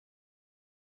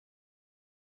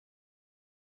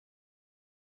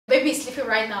baby is sleeping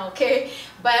right now, okay?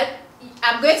 But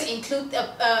I'm going to include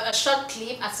a short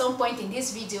clip at some point in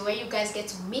this video where you guys get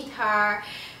to meet her,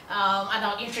 and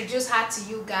I'll introduce her to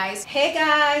you guys. Hey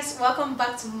guys, welcome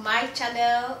back to my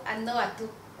channel. I know I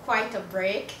took quite a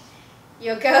break.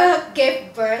 Your girl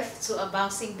gave birth to a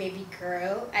bouncing baby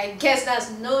girl. I guess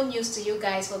that's no news to you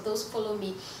guys. For those who follow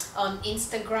me on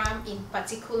Instagram in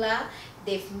particular,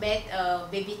 they've met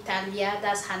baby Talia,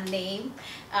 that's her name.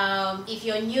 If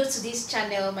you're new to this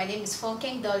channel, my name is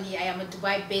Fonkeng Dolly. I am a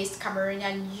Dubai-based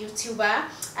Cameroonian YouTuber.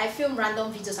 I film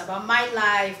random videos about my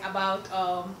life, about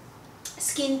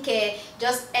skincare,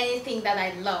 just anything that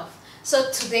I love.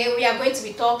 So today we are going to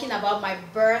be talking about my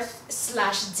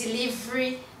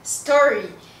birth/delivery story.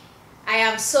 I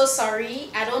am so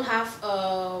sorry I don't have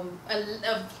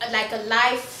like a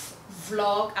live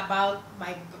vlog about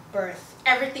my birth.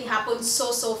 Everything happened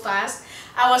so fast.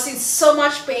 I was in so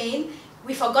much pain.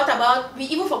 We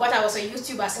even forgot I was a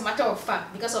YouTuber, as a matter of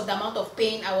fact, because of the amount of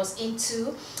pain I was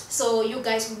into. So you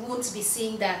guys won't be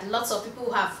seeing that. Lots of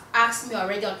people have asked me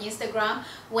already on Instagram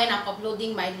when I'm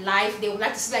uploading my live. They would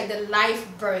like to see like the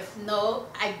live birth. No,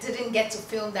 I didn't get to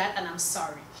film that, and I'm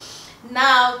sorry.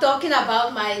 Now, talking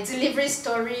about my delivery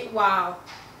story, wow.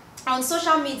 On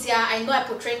social media, I know I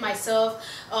portrayed myself,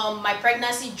 my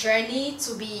pregnancy journey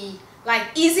to be like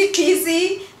easy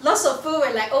peasy. Lots of people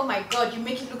were like, oh my god, you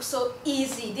make it look so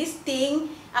easy. This thing,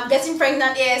 I'm getting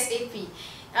pregnant ASAP.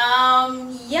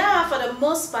 Yeah, for the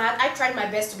most part, I tried my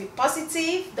best to be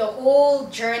positive the whole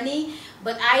journey,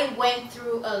 but I went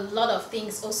through a lot of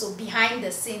things also behind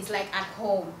the scenes, like at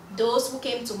home. Those who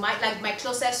came to my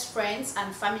closest friends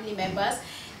and family members,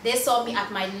 they saw me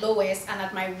at my lowest and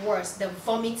at my worst. The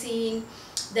vomiting,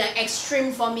 the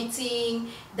extreme vomiting,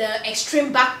 the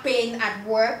extreme back pain at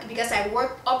work, because I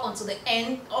worked up until the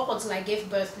end, up until I gave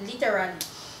birth, literally.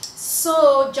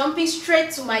 So jumping straight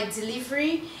to my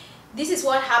delivery, this is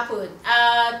what happened.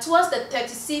 Towards the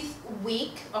 36th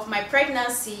week of my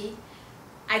pregnancy,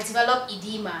 I developed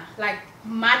edema, like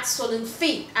mad swollen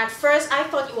feet. At first, I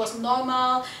thought it was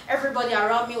normal. Everybody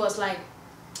around me was like,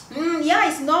 yeah,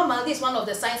 it's normal. This is one of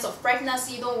the signs of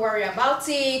pregnancy. Don't worry about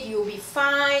it. You'll be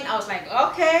fine. I was like,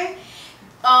 okay.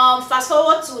 Fast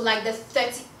forward to like the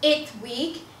 38th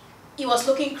week, it was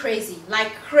looking crazy,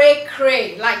 like cray,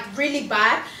 like really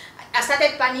bad. I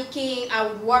started panicking. I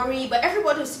would worry, but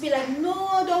everybody would be like,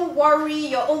 no, don't worry.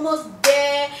 You're almost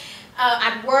there.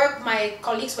 At work, my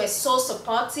colleagues were so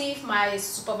supportive. My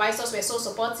supervisors were so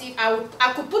supportive. I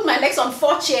could put my legs on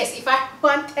 4 chairs if I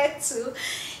wanted to.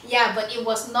 Yeah, but it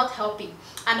was not helping.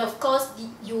 And of course,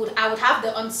 I would have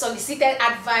the unsolicited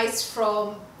advice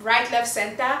from right, left,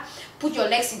 center. Put your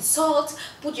legs in salt.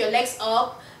 Put your legs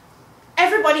up.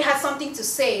 Everybody had something to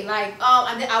say, like,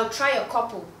 and then I'll try a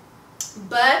couple.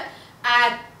 But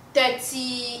at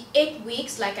 38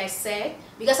 weeks, like I said,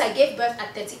 because I gave birth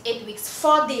at 38 weeks,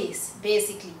 4 days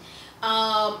basically.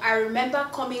 I remember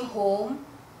coming home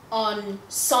on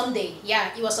Sunday.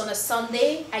 Yeah, it was on a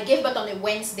Sunday. I gave birth on a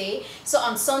Wednesday. So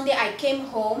on Sunday, I came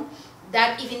home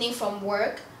that evening from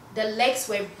work. The legs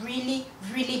were really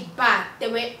bad.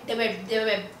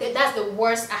 That's the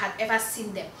worst I had ever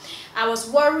seen them. I was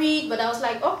worried, but I was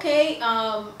like, okay,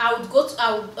 I would go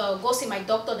see my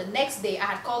doctor the next day. I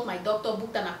had called my doctor,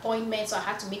 booked an appointment, so I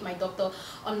had to meet my doctor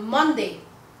on Monday.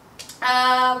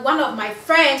 One of my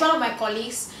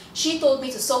colleagues, she told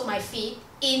me to soak my feet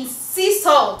in sea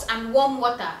salt and warm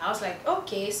water. I was like,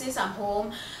 okay, since I'm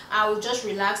home, I will just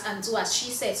relax and do as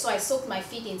she said. So I soaked my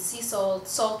feet in sea salt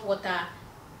water.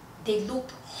 They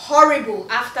looked horrible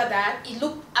after that. It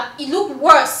looked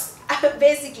worse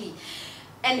basically.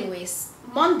 Anyways,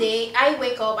 Monday I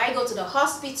wake up, I go to the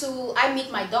hospital, I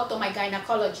meet my doctor, my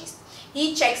gynecologist.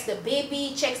 He checks the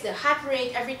baby, checks the heart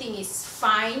rate, everything is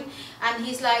fine, and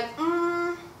he's like,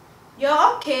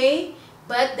 you're okay,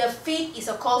 but the feet is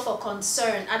a call for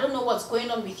concern. I don't know what's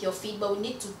going on with your feet, but we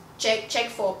need to check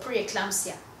for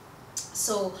preeclampsia.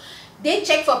 So they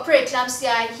check for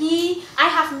preeclampsia. I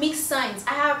have mixed signs.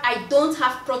 I don't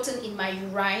have protein in my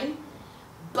urine,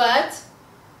 but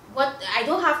I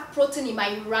don't have protein in my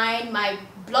urine. My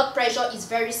blood pressure is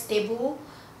very stable,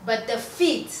 but the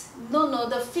feet, no,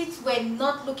 the feet were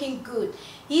not looking good.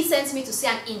 He sends me to see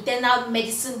an internal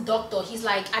medicine doctor. He's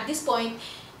like, at this point,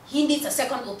 he needs a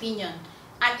second opinion.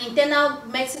 An internal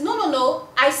medicine, no,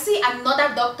 I see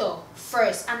another doctor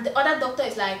first, and the other doctor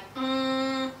is like,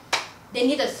 they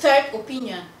need a third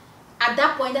opinion. At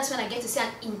that point, that's when I get to see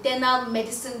an internal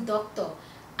medicine doctor.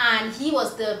 And he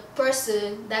was the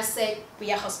person that said,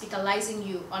 we are hospitalizing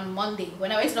you on Monday.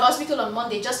 When I went to the hospital on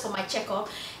Monday just for my checkup,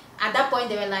 at that point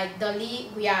they were like, Dolly,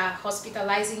 we are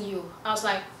hospitalizing you. I was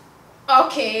like,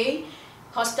 okay.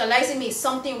 hospitalizing me? Is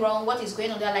something wrong? What is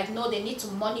going on? They're like, no, they need to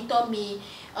monitor me.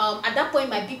 At that point,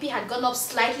 my BP had gone up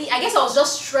slightly. I guess I was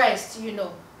just stressed, you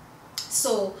know.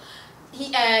 So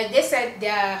they said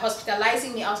they're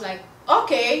hospitalizing me. I was like,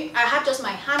 okay. I had just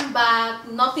my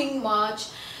handbag, nothing much.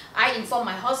 I informed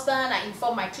my husband, I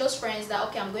informed my close friends that,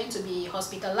 okay, I'm going to be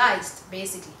hospitalized,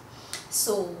 basically.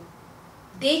 So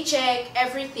they check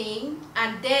everything,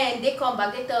 and then they come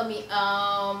back, they tell me,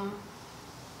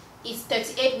 it's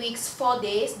 38 weeks, 4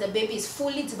 days, the baby is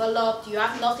fully developed, you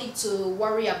have nothing to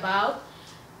worry about.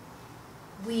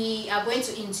 We are going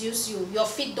to induce you. Your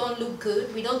feet don't look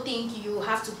good. We don't think you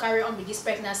have to carry on with this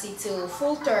pregnancy till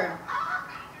full term.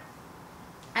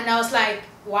 And I was like,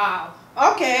 wow,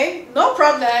 okay, no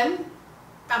problem.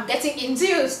 I'm getting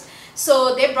induced.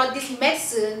 So they brought this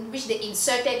medicine which they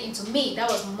inserted into me. That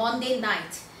was Monday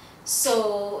night.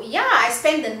 So yeah, I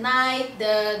spent the night.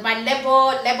 My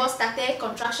labor started,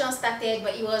 contraction started,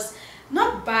 but it was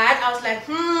not bad. I was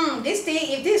like, this thing,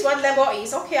 if this is what labor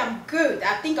is, okay, I'm good.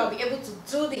 I think I'll be able to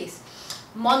do this.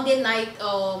 Monday night,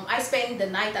 I spent the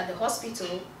night at the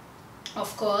hospital,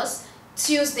 of course.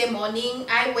 Tuesday morning,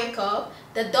 I wake up,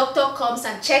 the doctor comes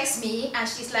and checks me, and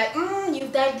she's like,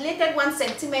 you've dilated 1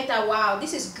 centimeter. Wow,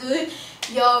 this is good.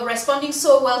 You're responding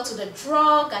so well to the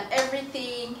drug and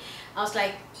everything. I was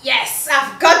like, yes,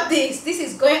 I've got this. This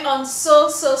is going on so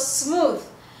smooth.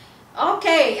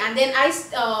 Okay, and then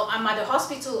I'm at the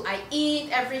hospital. I eat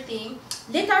everything.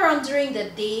 Later on during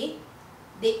the day,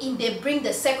 they bring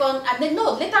the second, and then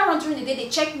no, later on during the day they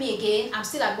check me again. I'm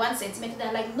still at 1 centimeter.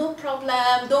 They're like, no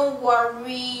problem, don't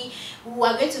worry, we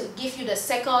are going to give you the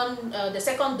second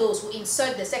dose. We'll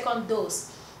insert the second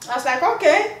dose. I was like,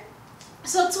 okay.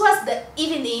 So towards the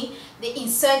evening, they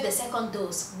insert the second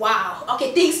dose. Wow,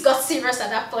 okay, things got serious at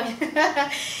that point.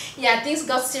 Yeah, things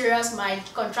got serious. My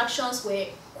contractions were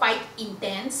quite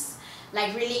intense,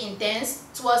 like really intense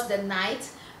towards the night.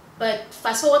 But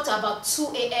fast forward to about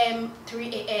 2 a.m., 3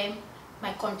 a.m.,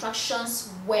 my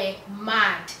contractions were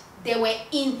mad. They were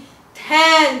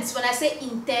intense. When I say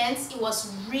intense, it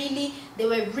was really, they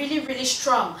were really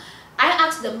strong. I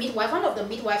asked the midwife, one of the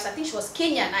midwives, I think she was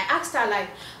Kenyan, I asked her like,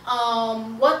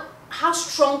 how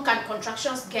strong can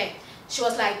contractions get? She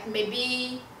was like,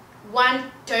 maybe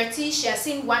 130. She has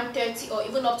seen 130 or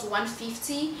even up to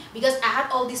 150, because I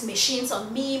had all these machines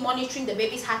on me monitoring the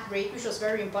baby's heart rate, which was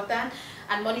very important,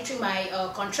 and monitoring my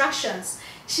contractions.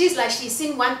 She's like, she's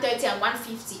seen 130 and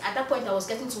 150. At that point, I was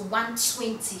getting to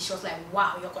 120. She was like,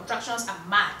 wow, your contractions are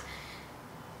mad.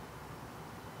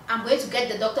 I'm going to get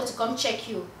the doctor to come check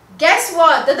you. Guess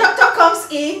what? The doctor comes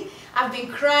in. I've been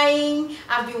crying.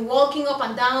 I've been walking up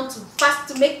and down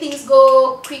to make things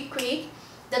go quick.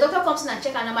 The doctor comes in and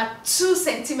checks, and I'm at 2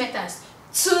 centimeters.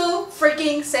 2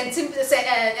 freaking centimeters.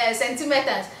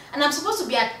 And I'm supposed to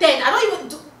be at 10. I don't even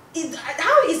do.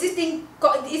 How is this thing,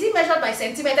 is it measured by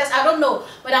centimeters? I don't know,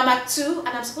 but I'm at 2 and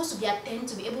I'm supposed to be at 10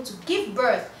 to be able to give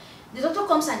birth. The doctor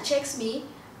comes and checks me,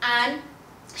 and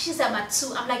she said I'm at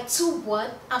 2. I'm like, 2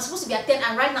 what? I'm supposed to be at 10,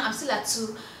 and right now I'm still at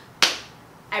 2.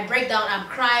 I break down, I'm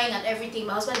crying and everything.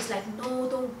 My husband is like, no,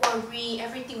 don't worry,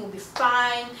 everything will be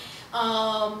fine.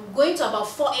 Going to about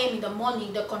 4 a.m. in the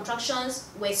morning, the contractions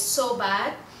were so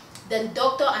bad. The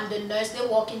doctor and the nurse, they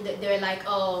walk in, they were like,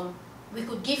 we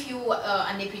could give you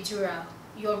an epidural.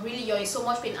 You're in so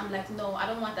much pain. I'm like, no, I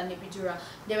don't want an epidural.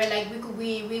 They were like,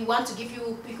 we want to give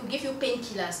you, we could give you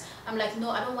painkillers. I'm like, no,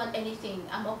 I don't want anything.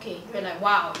 I'm okay. They were like,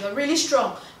 wow, you're really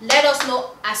strong. Let us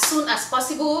know as soon as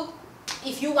possible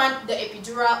if you want the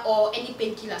epidural or any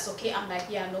painkillers, okay? I'm like,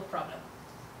 yeah, no problem.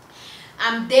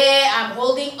 I'm there, I'm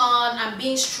holding on, I'm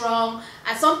being strong.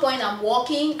 At some point, I'm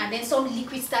walking, and then some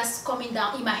liquid starts coming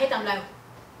down. In my head, I'm like,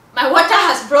 my water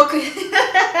has broken.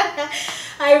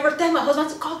 I tell my husband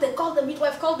to call the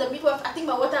midwife. I think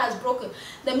my water has broken.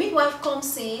 The midwife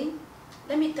comes in.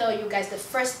 Let me tell you guys the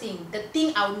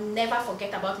thing I'll never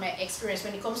forget about my experience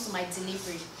when it comes to my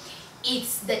delivery.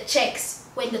 It's the checks.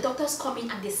 When the doctors come in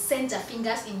and they send their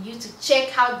fingers in you to check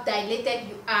how dilated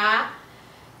you are,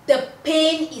 the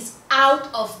pain is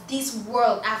out of this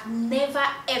world. I've never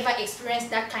ever experienced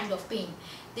that kind of pain.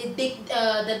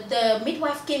 The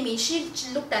midwife came in, she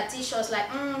looked at it, she was like,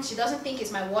 she doesn't think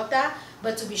it's my water,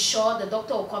 but to be sure, the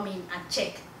doctor will come in and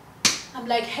check. I'm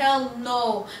like, hell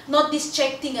no, not this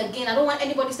check thing again. I don't want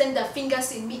anybody sending their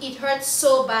fingers in me. It hurts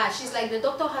so bad. She's like, the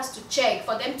doctor has to check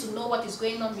for them to know what is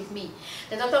going on with me.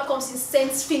 The doctor comes in,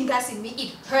 sends fingers in me.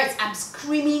 It hurts. I'm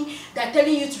screaming. They're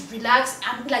telling you to relax.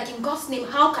 I'm like, in God's name,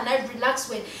 how can I relax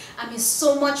when I'm in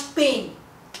so much pain?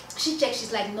 She checks.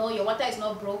 She's like, no, your water is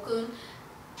not broken.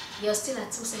 You're still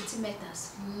at 2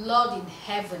 centimeters. Lord in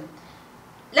heaven.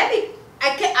 Let me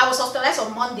I was hospitalized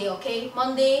on Monday, okay?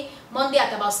 Monday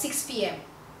at about 6 p.m.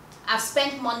 I've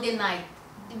spent Monday night.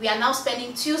 We are now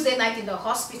spending Tuesday night in the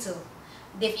hospital.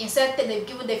 They've inserted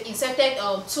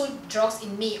 2 drugs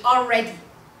in me already.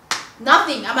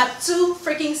 Nothing. I'm at 2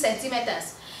 freaking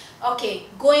centimeters. Okay,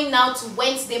 going now to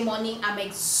Wednesday morning. I'm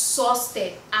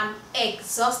exhausted. I've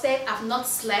not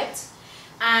slept,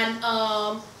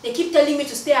 and they keep telling me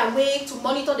to stay awake to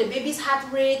monitor the baby's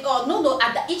heart rate. Oh no,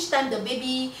 each time the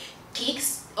baby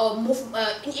kicks or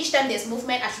each time there's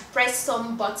movement, I should press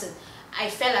some button. I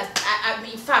fell as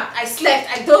in fact I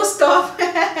slept, I dozed off.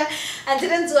 I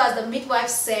didn't do as the midwife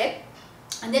said.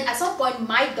 And then at some point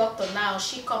my doctor, now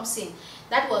she comes in.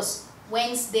 That was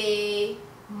Wednesday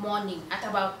morning at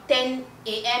about 10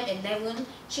 a.m. 11.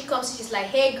 She comes in, she's like,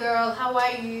 hey girl, how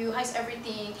are you, how's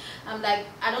everything? I'm like,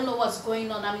 I don't know what's going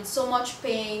on, I'm in so much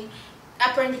pain,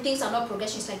 apparently things are not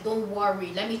progressing. She's like, don't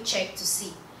worry, let me check to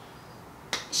see.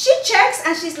 She checks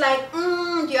and she's like,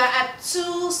 you're at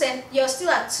 2 you're still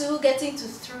at 2 getting to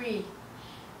 3.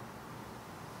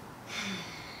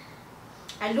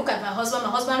 I look at my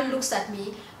husband looks at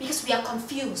me, because we are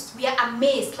confused, we are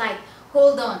amazed, like,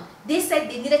 hold on, they said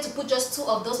they needed to put just 2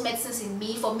 of those medicines in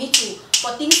me for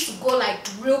things to go like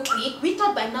real quick. We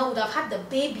thought by now we would have had the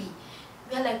baby.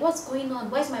 We are like, what's going on?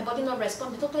 Why is my body not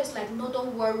responding? The doctor is like, no,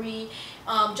 don't worry,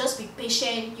 just be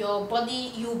patient, your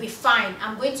body, you'll be fine.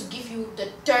 I'm going to give you the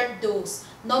 3rd dose.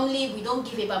 Normally we don't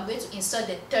give it, but I'm going to insert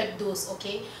the 3rd dose.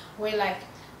 Okay, we're like,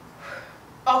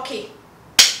 okay.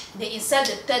 They insert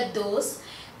the 3rd dose,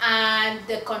 and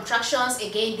the contractions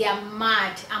again, they are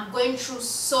mad. I'm going through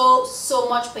so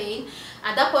much pain.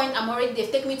 At that point,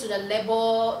 they've taken me to the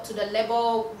labor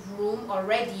room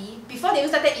already. Before they even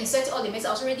started inserting all the medicine,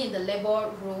 I was already in the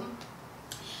labor room.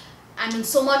 I'm in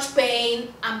so much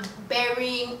pain, I'm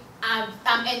enduring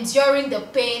the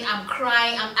pain, I'm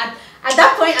crying. At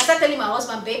that point, I started telling my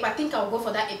husband, babe, I think I'll go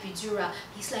for that epidural.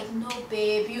 He's like, no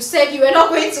babe, you said you were not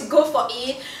going to go for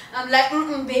it. I'm like,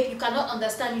 babe, you cannot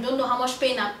understand, you don't know how much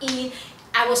pain I'm in.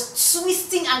 I was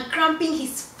twisting and cramping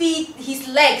his feet, his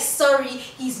legs,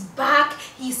 his back,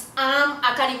 his arm.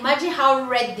 I can imagine how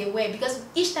red they were, because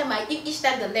each time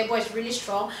the labor is really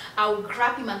strong, I would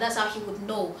grab him, and that's how he would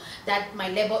know that my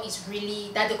labor is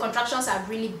that the contractions are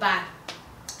really bad.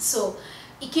 So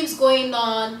it keeps going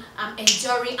on, I'm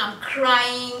enduring, I'm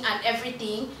crying and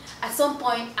everything. At some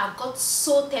point, I got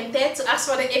so tempted to ask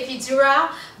for the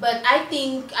epidural, but I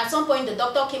think at some point the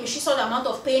doctor came, she saw the amount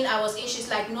of pain I was in, she's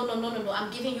like, no, I'm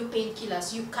giving you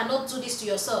painkillers. You cannot do this to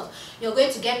yourself. You're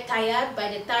going to get tired by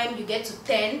the time you get to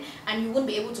 10, and you won't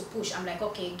be able to push. I'm like,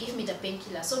 okay, give me the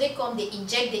painkiller. So they come, they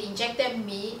injected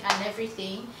me and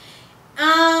everything.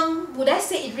 Would I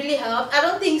say it really helped? I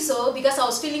don't think so, because I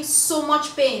was feeling so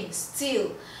much pain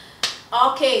still.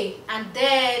 Okay, and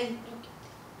then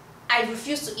I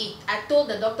refused to eat. I told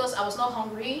the doctors I was not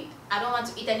hungry, I don't want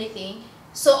to eat anything.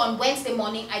 So on Wednesday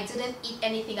morning, I didn't eat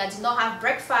anything. I did not have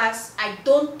breakfast. I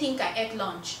don't think I ate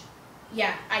lunch.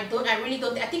 Yeah, I really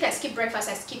don't. I think I skipped breakfast,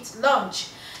 I skipped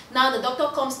lunch. Now the doctor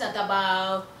comes at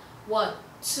about, what,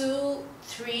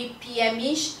 2-3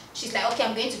 p.m.-ish. She's like, okay,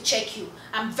 I'm going to check you.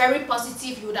 I'm very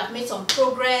positive you would have made some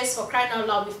progress. For crying out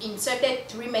loud, we've inserted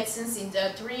 3 medicines in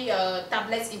the 3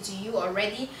 tablets into you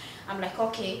already. I'm like,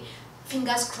 okay,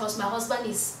 fingers crossed. My husband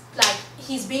is like,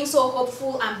 he's being so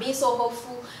hopeful, I'm being so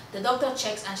hopeful. The doctor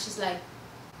checks and she's like,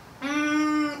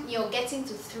 you're getting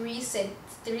to 3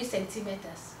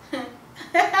 centimeters.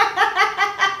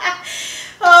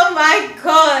 Oh my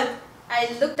god. I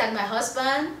looked at my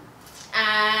husband,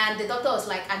 and the doctor was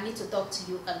like, I need to talk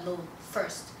to you alone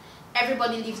first.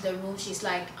 Everybody leaves the room. She's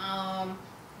like,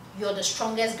 you're the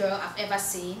strongest girl I've ever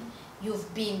seen.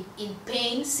 You've been in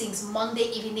pain since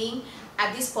Monday evening.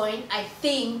 At this point, I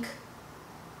think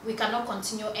we cannot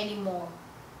continue anymore.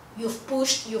 You've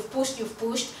pushed,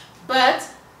 but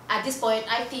at this point,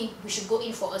 I think we should go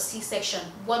in for a C-section.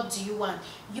 What do you want?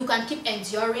 You can keep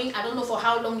enduring. I don't know for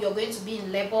how long you're going to be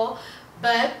in labor,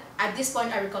 but at this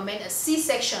point, I recommend a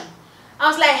C-section. I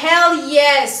was like, hell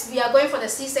yes, we are going for the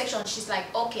C-section. She's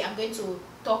like, okay, I'm going to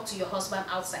talk to your husband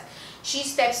outside. She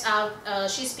steps out,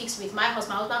 she speaks with my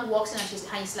husband. My husband walks in and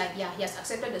he's like, yeah, he has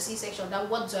accepted the C-section. Now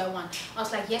what do I want? I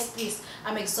was like, yes, please.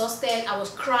 I'm exhausted. I was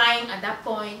crying at that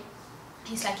point.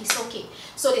 He's like, it's okay.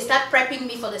 So they start prepping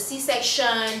me for the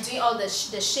C-section, doing all the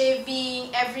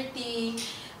shaving, everything.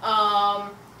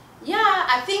 Yeah,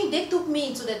 I think they took me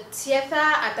into the theater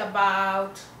at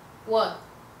about, what?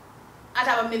 At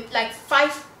about like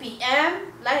 5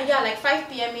 p.m. like 5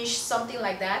 p.m.-ish, something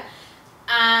like that.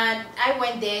 And I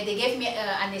went there, they gave me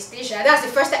anesthesia. That's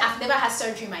the first time. I've never had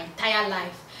surgery in my entire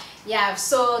life. Yeah,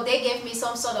 so they gave me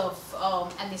some sort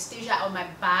of anesthesia on my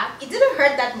back. It didn't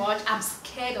hurt that much. I'm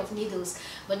scared of needles,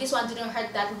 but this one didn't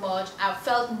hurt that much. I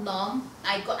felt numb.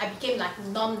 I became like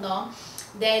numb.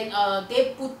 Then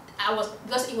they put, I was,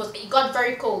 because it got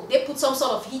very cold, they put some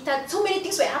sort of heater. So many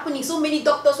things were happening. So many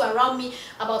doctors were around me.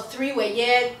 About three were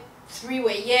here.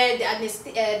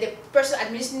 The person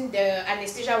administering the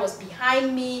anesthesia was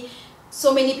behind me.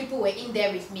 So many people were in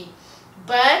there with me.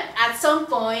 But at some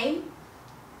point,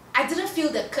 I didn't feel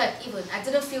the cut even. I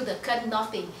didn't feel the cut,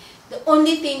 nothing. The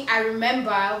only thing I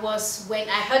remember was when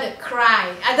I heard a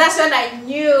cry. And that's when I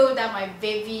knew that my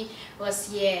baby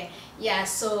was here. Yeah,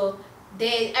 so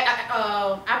they,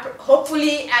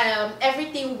 hopefully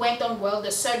everything went on well.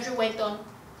 The surgery went on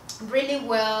really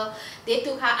well. They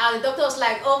took her out. The doctor was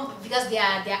like, oh, because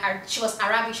she was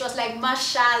Arabic, she was like,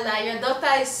 mashallah, your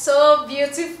daughter is so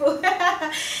beautiful. Then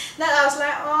I was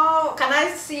like, oh, can I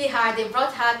see her? They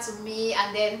brought her to me,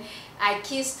 and then I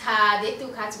kissed her. They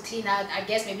took her to clean out, I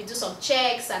guess maybe do some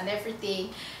checks and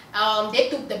everything. They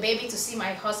took the baby to see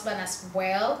my husband as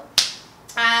well,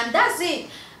 and that's it.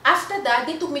 After that,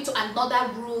 they took me to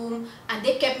another room and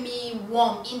they kept me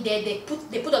warm in there. They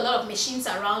put a lot of machines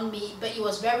around me, but it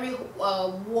was very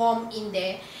warm in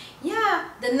there. Yeah,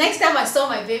 the next time I saw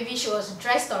my baby, she was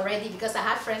dressed already because I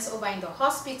had friends over in the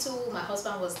hospital. My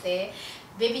husband was there.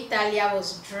 Baby Talia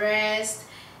was dressed.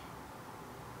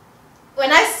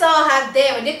 When I saw her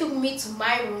there, when they took me to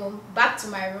my room, back to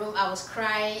my room, I was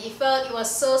crying. It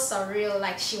was so surreal,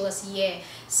 like she was here.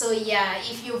 So yeah,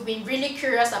 if you've been really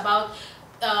curious about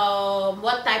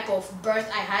what type of birth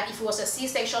I had, if it was a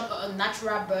C-section or a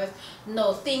natural birth,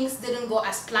 no, things didn't go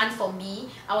as planned for me.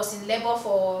 I was in labor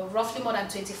for roughly more than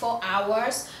 24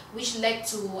 hours, which led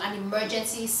to an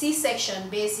emergency C-section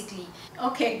basically.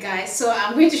 Okay guys, so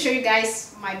I'm going to show you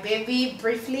guys my baby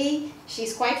briefly.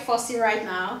 She's quite fussy right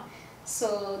now.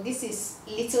 So this is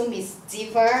little Miss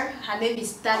Diva. Her name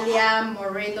is Talia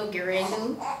Moreno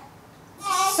Guerrero.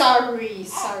 Sorry.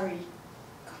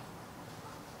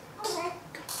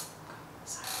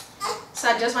 So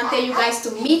I just wanted you guys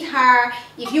to meet her.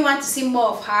 If you want to see more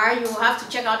of her, you will have to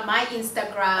check out my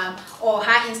Instagram or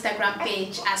her Instagram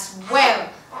page as well,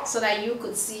 so that you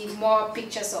could see more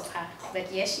pictures of her. But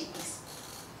here she is.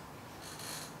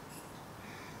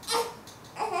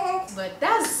 But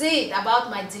that's it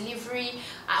about my delivery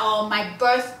or my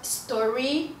birth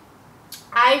story.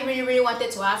 I really wanted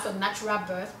to have a natural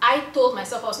birth. I told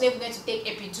myself I was never going to take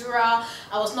epidural.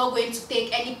 I was not going to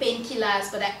take any painkillers,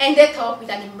 but I ended up with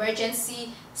an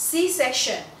emergency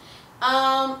C-section.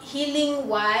 Healing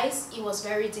wise, it was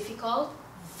very difficult.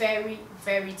 Very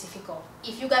difficult.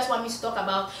 If you guys want me to talk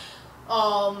about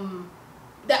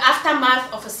the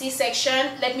aftermath of a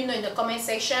C-section, let me know in the comment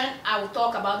section. I will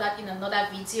talk about that in another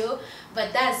video.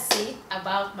 But that's it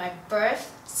about my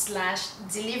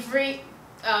birth/delivery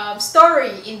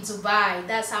story in Dubai.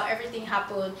 That's how everything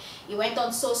happened. It went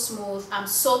on so smooth. I'm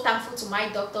so thankful to my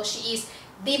doctor. She is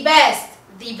the best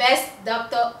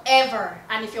doctor ever.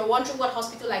 And if you're wondering what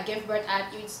hospital I gave birth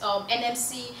at, it's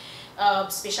NMC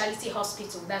specialty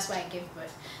hospital. That's where I gave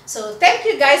birth. So thank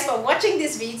you guys for watching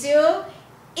this video.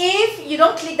 If you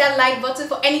don't click that like button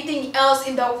for anything else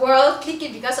in the world, click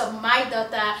it because of my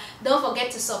daughter. Don't forget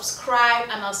to subscribe,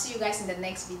 and I'll see you guys in the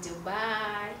next video.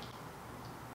 Bye.